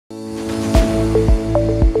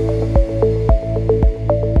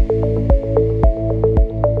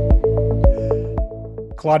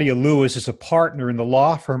Claudia Lewis is a partner in the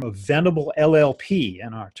law firm of Venable LLP,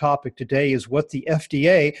 and our topic today is what the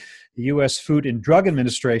FDA, the U.S. Food and Drug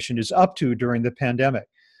Administration, is up to during the pandemic.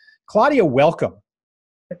 Claudia, welcome.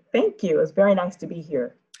 Thank you. It's very nice to be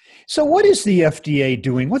here. So what is the FDA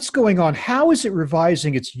doing? What's going on? How is it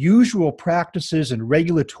revising its usual practices and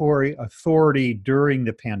regulatory authority during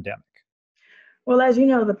the pandemic? Well, as you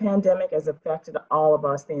know, the pandemic has affected all of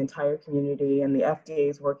us, the entire community, and the FDA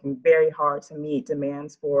is working very hard to meet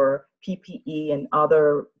demands for PPE and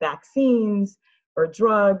other vaccines or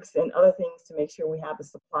drugs and other things to make sure we have the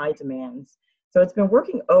supply demands. So it's been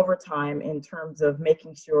working overtime in terms of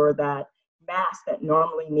making sure that masks that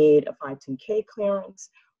normally need a 510K clearance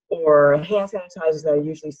or hand sanitizers that are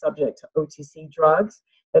usually subject to OTC drugs,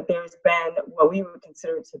 that there's been what we would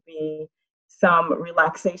consider to be some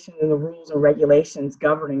relaxation in the rules and regulations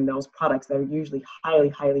governing those products that are usually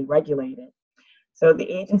highly regulated. So the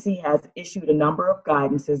agency has issued a number of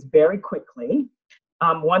guidances very quickly.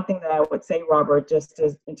 One thing that I would say, Robert, just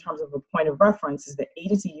as in terms of a point of reference, is the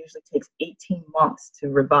agency usually takes 18 months to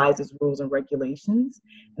revise its rules and regulations.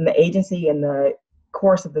 And the agency, in the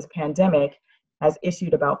course of this pandemic, has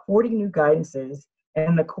issued about 40 new guidances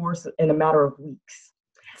in a matter of weeks.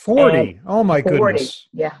 40? And oh my 40, goodness.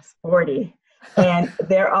 Yes, 40. And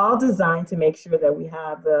they're all designed to make sure that we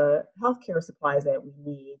have the healthcare supplies that we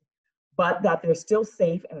need, but that they're still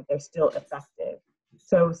safe and that they're still effective.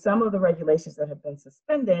 So some of the regulations that have been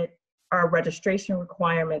suspended are registration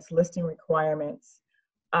requirements, listing requirements.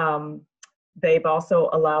 They've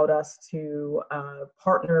also allowed us to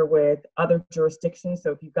partner with other jurisdictions.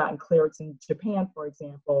 So if you've gotten clearance in Japan, for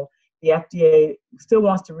example, the FDA still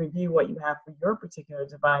wants to review what you have for your particular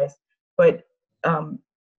device, but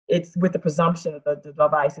it's with the presumption that the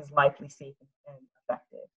device is likely safe and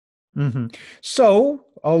effective. Mm-hmm. So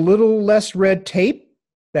a little less red tape,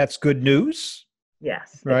 that's good news.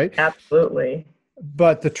 Yes, right? Absolutely.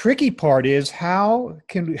 But the tricky part is how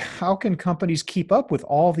can companies keep up with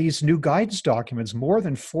all these new guidance documents, more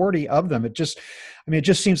than 40 of them? It just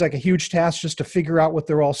seems like a huge task just to figure out what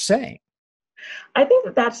they're all saying. I think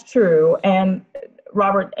that that's true. And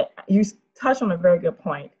Robert, you touched on a very good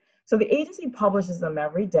point. So the agency publishes them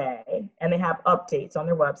every day, and they have updates on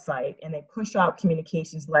their website, and they push out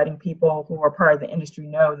communications letting people who are part of the industry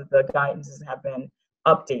know that the guidances have been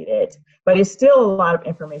updated. But it's still a lot of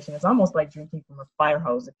information. It's almost like drinking from a fire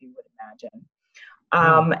hose, if you would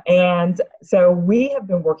imagine. And so we have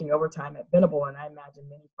been working overtime at Venable, and I imagine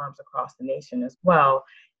many firms across the nation as well,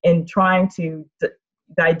 in trying to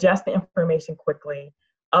digest the information quickly,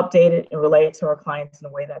 update it, and relay it to our clients in a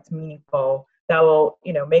way that's meaningful, that will,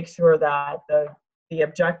 make sure that the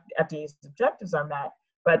FDA's objectives are met,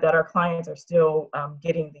 but that our clients are still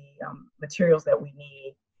getting the materials that we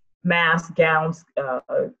need: masks, gowns,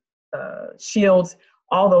 shields,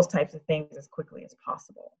 all those types of things as quickly as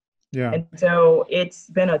possible. Yeah. And so it's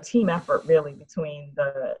been a team effort, really, between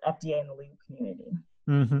the FDA and the legal community.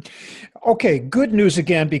 Mm-hmm. Okay, good news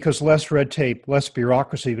again, because less red tape, less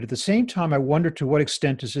bureaucracy. But at the same time, I wonder to what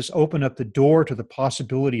extent does this open up the door to the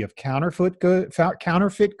possibility of counterfeit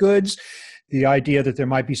goods, the idea that there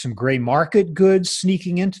might be some gray market goods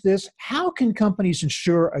sneaking into this? How can companies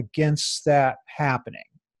ensure against that happening?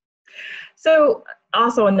 So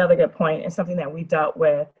also another good point, and something that we dealt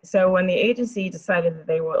with. So when the agency decided that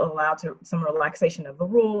they will allow some relaxation of the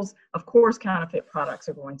rules, of course, counterfeit products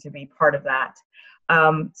are going to be part of that.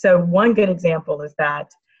 So one good example is that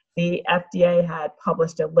the FDA had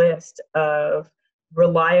published a list of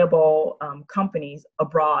reliable companies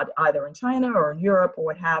abroad, either in China or in Europe or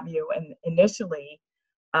what have you. And initially,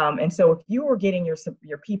 and so if you were getting your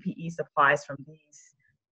PPE supplies from these,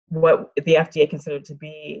 what the FDA considered to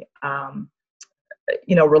be,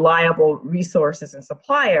 reliable resources and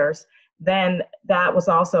suppliers, then that was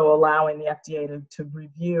also allowing the FDA to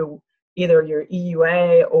review either your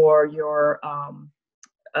EUA or your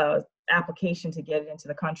application to get it into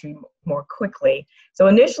the country more quickly. So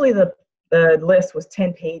initially the list was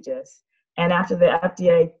 10 pages. And after the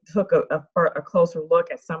FDA took a closer look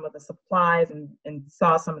at some of the supplies and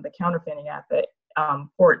saw some of the counterfeiting at the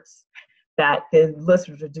ports, that the list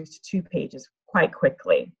was reduced to 2 pages quite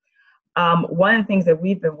quickly. One of the things that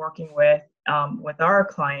we've been working with our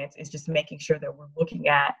clients is just making sure that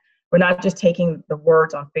we're not just taking the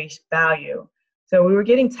words on face value. So we were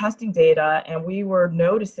getting testing data, and we were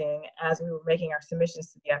noticing as we were making our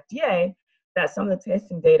submissions to the FDA that some of the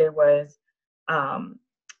testing data was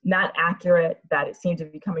not accurate, that it seemed to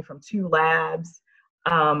be coming from 2 labs,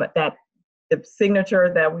 that the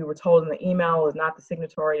signature that we were told in the email is not the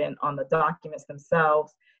signatory on the documents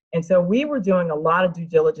themselves. And so we were doing a lot of due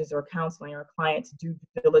diligence, or counseling our clients to do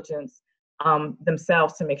due diligence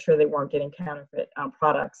themselves to make sure they weren't getting counterfeit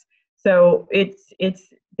products. So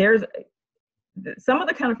there's some of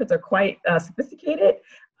the counterfeits are quite sophisticated,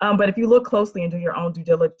 but if you look closely and do your own due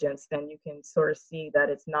diligence, then you can sort of see that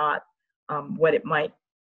it's not what it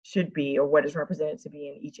should be or what is represented to be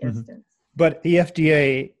in each instance. But the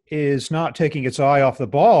FDA is not taking its eye off the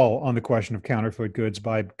ball on the question of counterfeit goods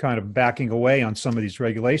by kind of backing away on some of these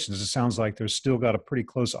regulations. It sounds like they've still got a pretty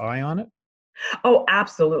close eye on it. Oh,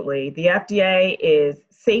 absolutely. The FDA is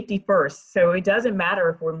safety first. So it doesn't matter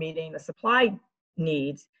if we're meeting the supply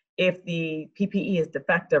needs if the PPE is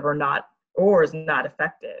defective or not, or is not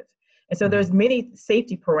effective. And so there's many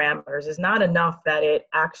safety parameters. It's not enough that it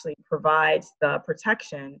actually provides the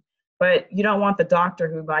protection, but you don't want the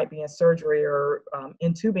doctor who might be in surgery or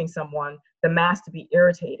intubing someone, the mask to be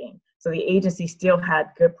irritating. So the agency still had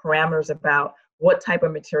good parameters about what type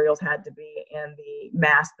of materials had to be in the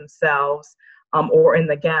masks themselves or in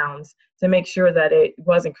the gowns to make sure that it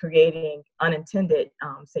wasn't creating unintended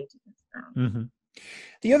safety concerns.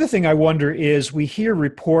 The other thing I wonder is we hear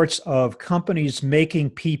reports of companies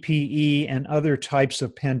making PPE and other types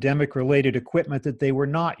of pandemic-related equipment that they were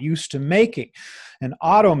not used to making. An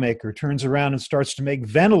automaker turns around and starts to make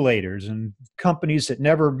ventilators, and companies that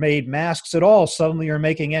never made masks at all suddenly are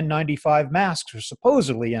making N95 masks, or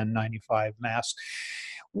supposedly N95 masks.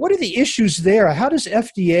 What are the issues there? How does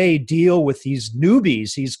FDA deal with these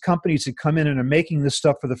newbies, these companies that come in and are making this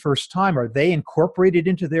stuff for the first time? Are they incorporated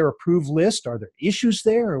into their approved list? Are there issues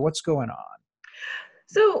there, or what's going on?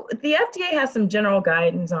 So the FDA has some general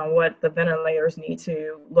guidance on what the ventilators need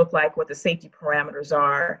to look like, what the safety parameters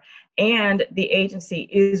are, and the agency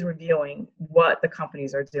is reviewing what the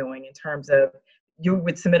companies are doing in terms of you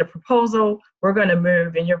would submit a proposal, we're going to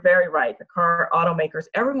move, and you're very right, the car automakers,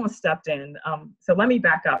 everyone stepped in. So let me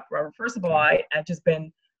back up, Robert. First of all, I've just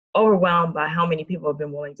been overwhelmed by how many people have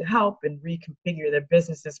been willing to help and reconfigure their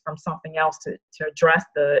businesses from something else to address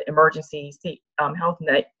the emergency health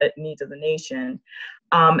needs of the nation.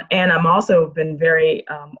 And I'm also been very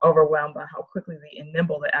overwhelmed by how quickly and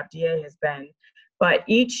nimble the FDA has been. But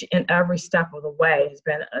each and every step of the way has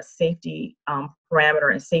been a safety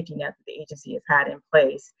parameter and safety net that the agency has had in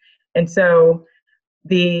place. And so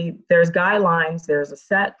there's guidelines, there's a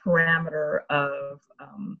set parameter of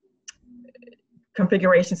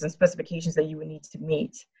configurations and specifications that you would need to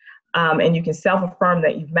meet. And you can self-affirm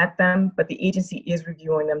that you've met them, but the agency is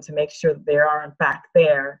reviewing them to make sure that they are in fact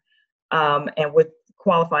there. And with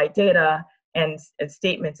qualified data and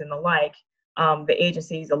statements and the like, the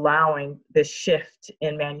agency is allowing this shift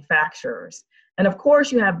in manufacturers. And of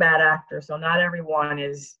course you have bad actors, so not everyone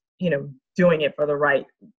is, doing it for the right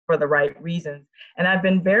reasons. And I've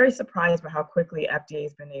been very surprised by how quickly FDA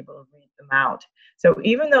has been able to weed them out. So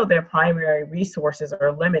even though their primary resources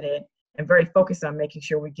are limited and very focused on making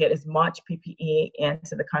sure we get as much PPE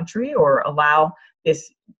into the country or allow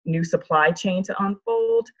this new supply chain to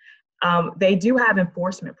unfold, they do have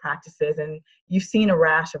enforcement practices, and you've seen a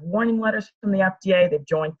rash of warning letters from the FDA. They've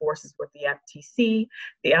joined forces with the FTC.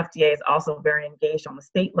 The FDA is also very engaged on the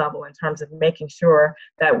state level in terms of making sure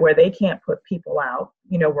that where they can't put people out,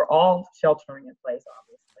 we're all sheltering in place,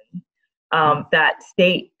 obviously, that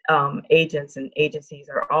state agents and agencies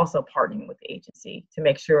are also partnering with the agency to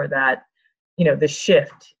make sure that, the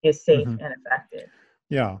shift is safe and effective.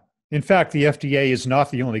 Yeah. In fact, the FDA is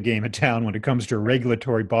not the only game in town when it comes to a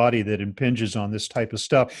regulatory body that impinges on this type of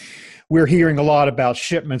stuff. We're hearing a lot about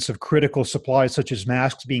shipments of critical supplies, such as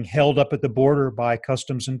masks, being held up at the border by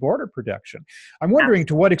Customs and Border Protection. I'm wondering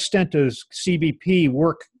to what extent does CBP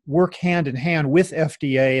work hand in hand with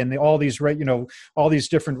FDA and all these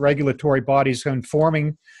different regulatory bodies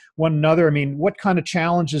informing one another? I mean, what kind of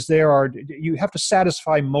challenges there are? You have to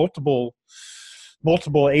satisfy multiple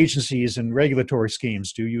agencies and regulatory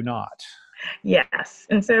schemes, do you not? Yes.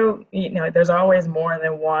 And so, there's always more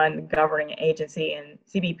than one governing agency, and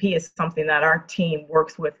CBP is something that our team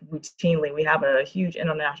works with routinely. We have a huge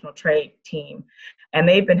international trade team, and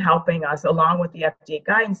they've been helping us, along with the FDA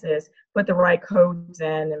guidances, put the right codes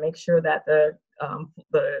in and make sure that the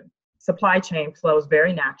supply chain flows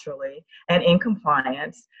very naturally and in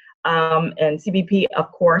compliance. And CBP,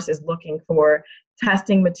 of course, is looking for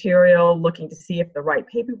testing material, looking to see if the right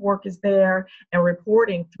paperwork is there, and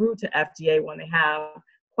reporting through to FDA when they have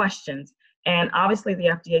questions. And obviously the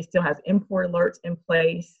FDA still has import alerts in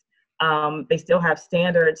place. They still have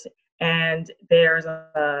standards, and there's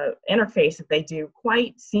a interface that they do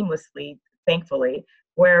quite seamlessly, thankfully,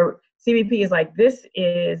 where CBP is like, this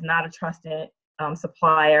is not a trusted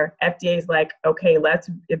supplier. FDA is like, okay, let's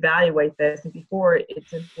evaluate this. And before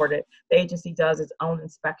it's imported, the agency does its own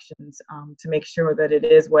inspections to make sure that it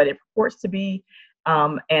is what it purports to be.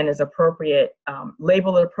 and is appropriate,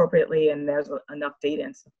 label it appropriately, and there's enough data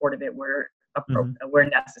in support of it where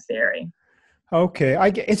necessary. Okay,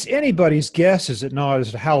 it's anybody's guess, is it not,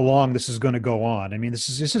 as to how long this is going to go on? I mean, this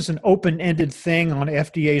is an open-ended thing on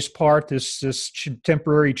FDA's part. This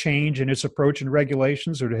temporary change in its approach and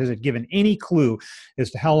regulations, or has it given any clue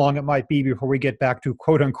as to how long it might be before we get back to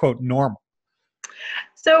 "quote unquote" normal?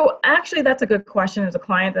 So actually, that's a good question. It's a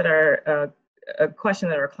question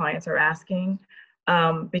that our clients are asking.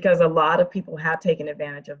 Because a lot of people have taken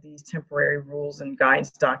advantage of these temporary rules and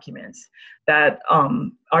guidance documents that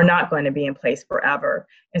are not going to be in place forever.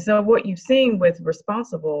 And so what you've seen with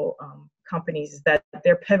responsible companies is that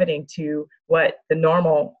they're pivoting to what the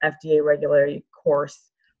normal FDA regulatory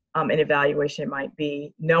course and evaluation might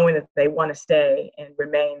be, knowing that they want to stay and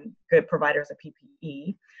remain good providers of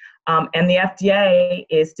PPE. And the FDA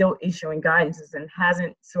is still issuing guidances and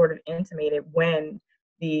hasn't sort of intimated when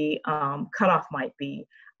the cutoff might be.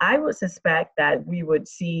 I would suspect that we would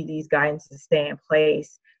see these guidances stay in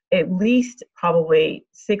place at least probably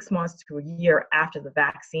 6 months to a year after the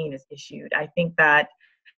vaccine is issued. I think that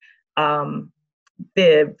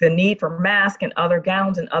the need for masks and other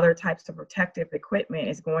gowns and other types of protective equipment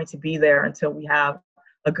is going to be there until we have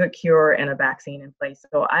a good cure and a vaccine in place.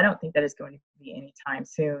 So I don't think that it's going to be anytime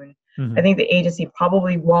soon. Mm-hmm. I think the agency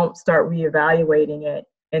probably won't start reevaluating it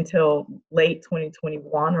until late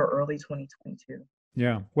 2021 or early 2022.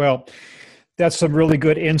 Yeah, well, that's some really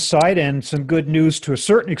good insight and some good news to a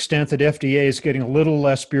certain extent that FDA is getting a little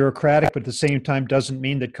less bureaucratic, but at the same time doesn't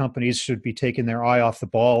mean that companies should be taking their eye off the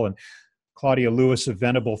ball. And Claudia Lewis of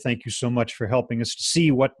Venable, thank you so much for helping us to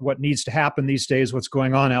see what needs to happen these days, what's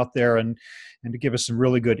going on out there, and to give us some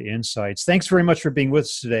really good insights. Thanks very much for being with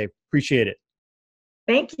us today. Appreciate it.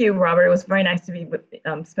 Thank you, Robert. It was very nice to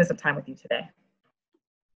spend some time with you today.